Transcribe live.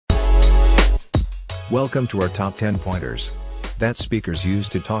Welcome to our top 10 pointers that speakers use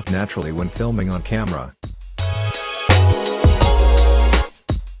to talk naturally when filming on camera.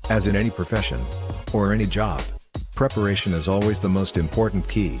 As in any profession or any job, preparation is always the most important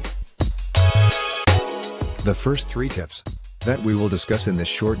key. The first 3 tips that we will discuss in this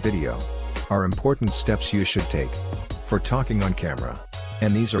short video are important steps you should take for talking on camera,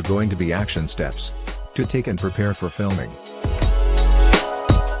 and these are going to be action steps to take and prepare for filming.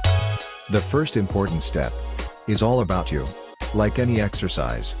 The first important step is all about you. Like any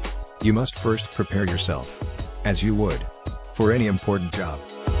exercise, you must first prepare yourself, as you would for any important job.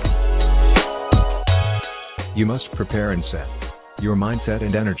 You must prepare and set your mindset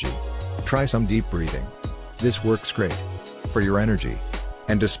and energy. Try some deep breathing. This works great for your energy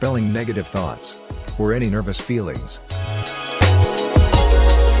and dispelling negative thoughts or any nervous feelings.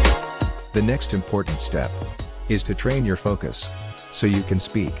 The next important step is to train your focus so you can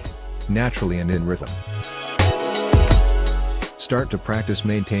speak naturally and in rhythm. Start to practice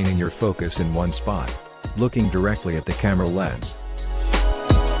maintaining your focus in one spot, looking directly at the camera lens.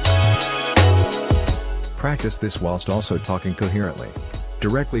 Practice this whilst also talking coherently,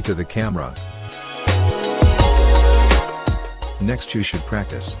 directly to the camera. Next, you should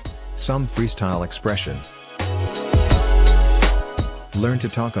practice some freestyle expression. Learn to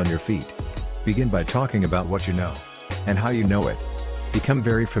talk on your feet. Begin by talking about what you know and how you know it. Become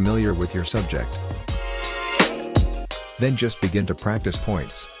very familiar with your subject. Then just begin to practice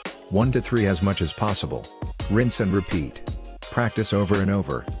points 1 to 3 as much as possible. Rinse and repeat. Practice over and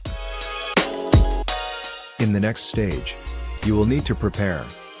over. In the next stage, you will need to prepare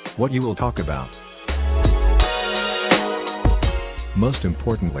what you will talk about. Most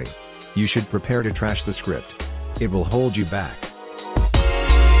importantly, you should prepare to trash the script. It will hold you back.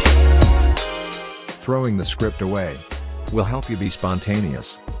 Throwing the script away will help you be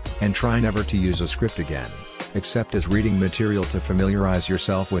spontaneous, and try never to use a script again, except as reading material to familiarize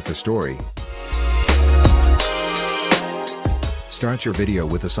yourself with the story. Start your video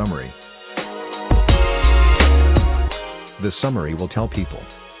with a summary. The summary will tell people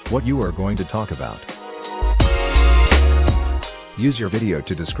what you are going to talk about. Use your video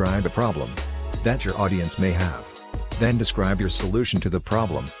to describe a problem that your audience may have. Then describe your solution to the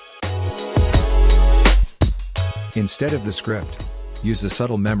problem. Instead of the script, use a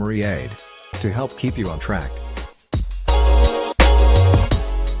subtle memory aid to help keep you on track.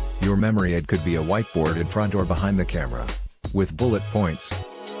 Your memory aid could be a whiteboard in front or behind the camera, with bullet points.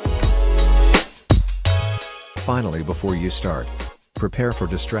 Finally, before you start, prepare for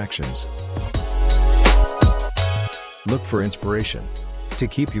distractions. Look for inspiration to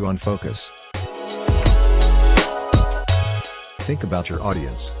keep you on focus. Think about your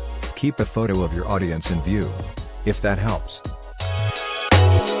audience. Keep a photo of your audience in view, if that helps.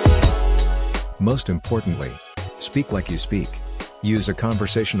 Most importantly, speak like you speak. Use a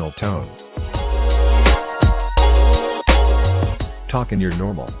conversational tone. Talk in your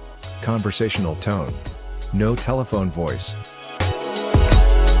normal, conversational tone. No telephone voice.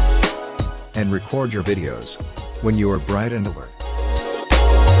 And record your videos when you are bright and alert.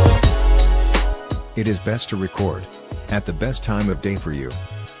 It is best to record at the best time of day for you,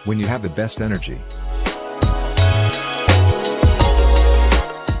 when you have the best energy.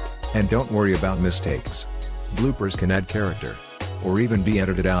 And don't worry about mistakes. Bloopers can add character, or even be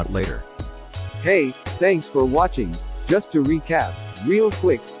edited out later. Hey, thanks for watching. Just to recap, real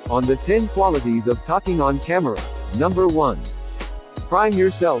quick, on the 10 qualities of talking on camera. Number 1. Prime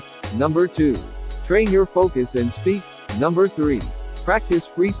yourself. Number 2. Train your focus and speak. Number 3. Practice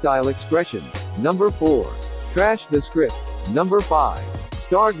freestyle expression. Number 4. Trash the script. Number 5.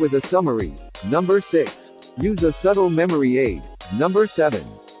 Start with a summary. Number 6. Use a subtle memory aid. Number 7.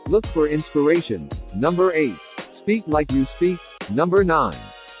 Look for inspiration. Number 8. Speak like you speak. Number 9.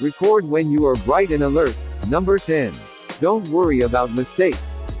 Record when you are bright and alert. Number 10. Don't worry about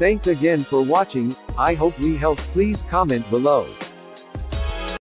mistakes. Thanks again for watching. I hope we helped. Please comment below.